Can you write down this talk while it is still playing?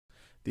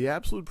the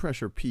absolute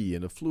pressure P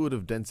in a fluid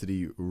of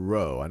density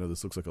rho, I know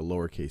this looks like a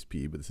lowercase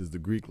p, but this is the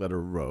Greek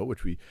letter rho,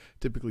 which we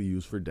typically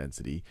use for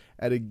density,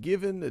 at a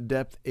given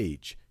depth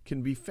h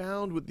can be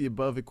found with the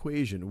above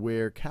equation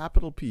where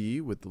capital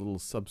P, with the little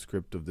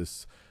subscript of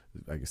this,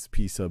 I guess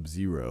P sub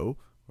 0,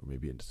 or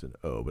maybe it's an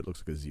O, but it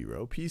looks like a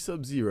 0, P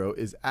sub 0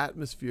 is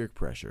atmospheric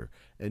pressure,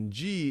 and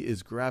G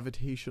is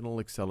gravitational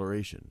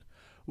acceleration.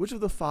 Which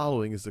of the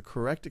following is the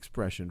correct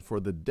expression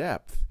for the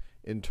depth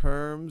in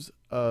terms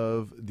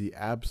of the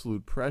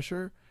absolute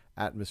pressure,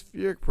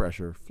 atmospheric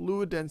pressure,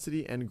 fluid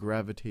density, and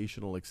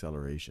gravitational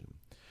acceleration?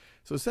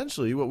 So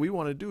essentially what we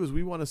want to do is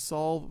we want to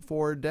solve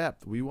for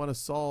depth. We want to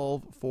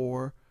solve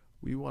for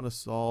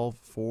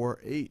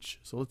h.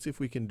 So let's see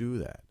if we can do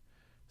that.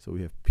 So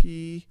we have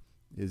P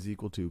is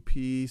equal to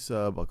P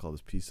sub, I'll call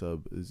this P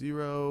sub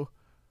 0,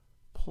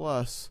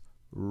 plus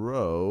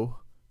rho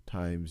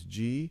times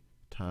G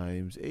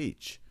times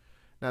h.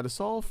 Now to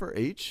solve for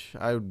h,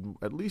 I would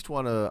at least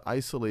want to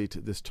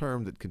isolate this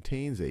term that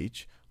contains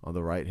h on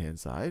the right-hand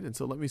side. And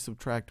so let me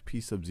subtract P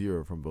sub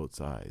 0 from both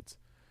sides.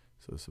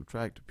 So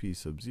subtract P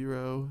sub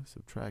 0,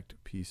 subtract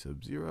P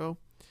sub 0.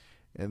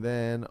 And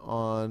then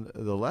on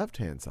the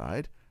left-hand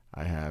side,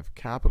 I have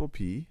capital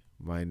P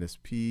minus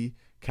P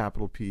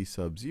capital P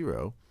sub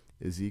 0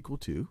 is equal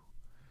to,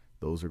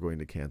 those are going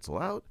to cancel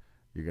out.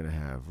 You're going to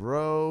have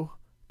rho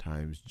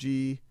times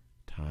G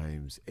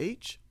times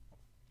h.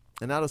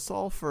 And now to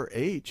solve for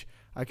h,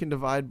 I can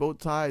divide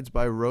both sides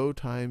by rho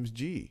times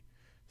g.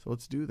 So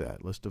let's do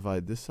that. Let's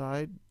divide this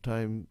side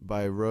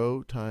by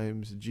rho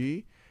times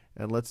g,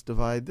 and let's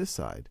divide this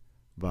side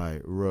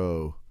by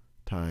rho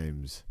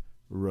times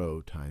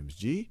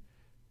g.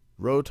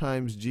 Rho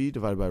times g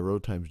divided by rho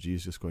times g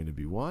is just going to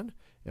be 1,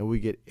 and we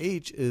get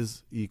h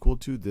is equal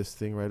to this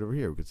thing right over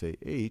here. We could say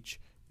h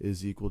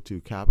is equal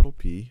to capital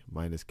P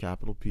minus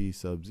capital P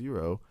sub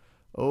 0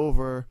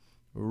 over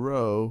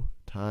rho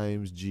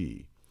times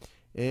g.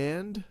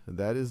 And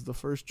that is the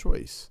first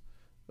choice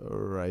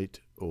right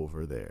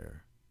over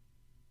there.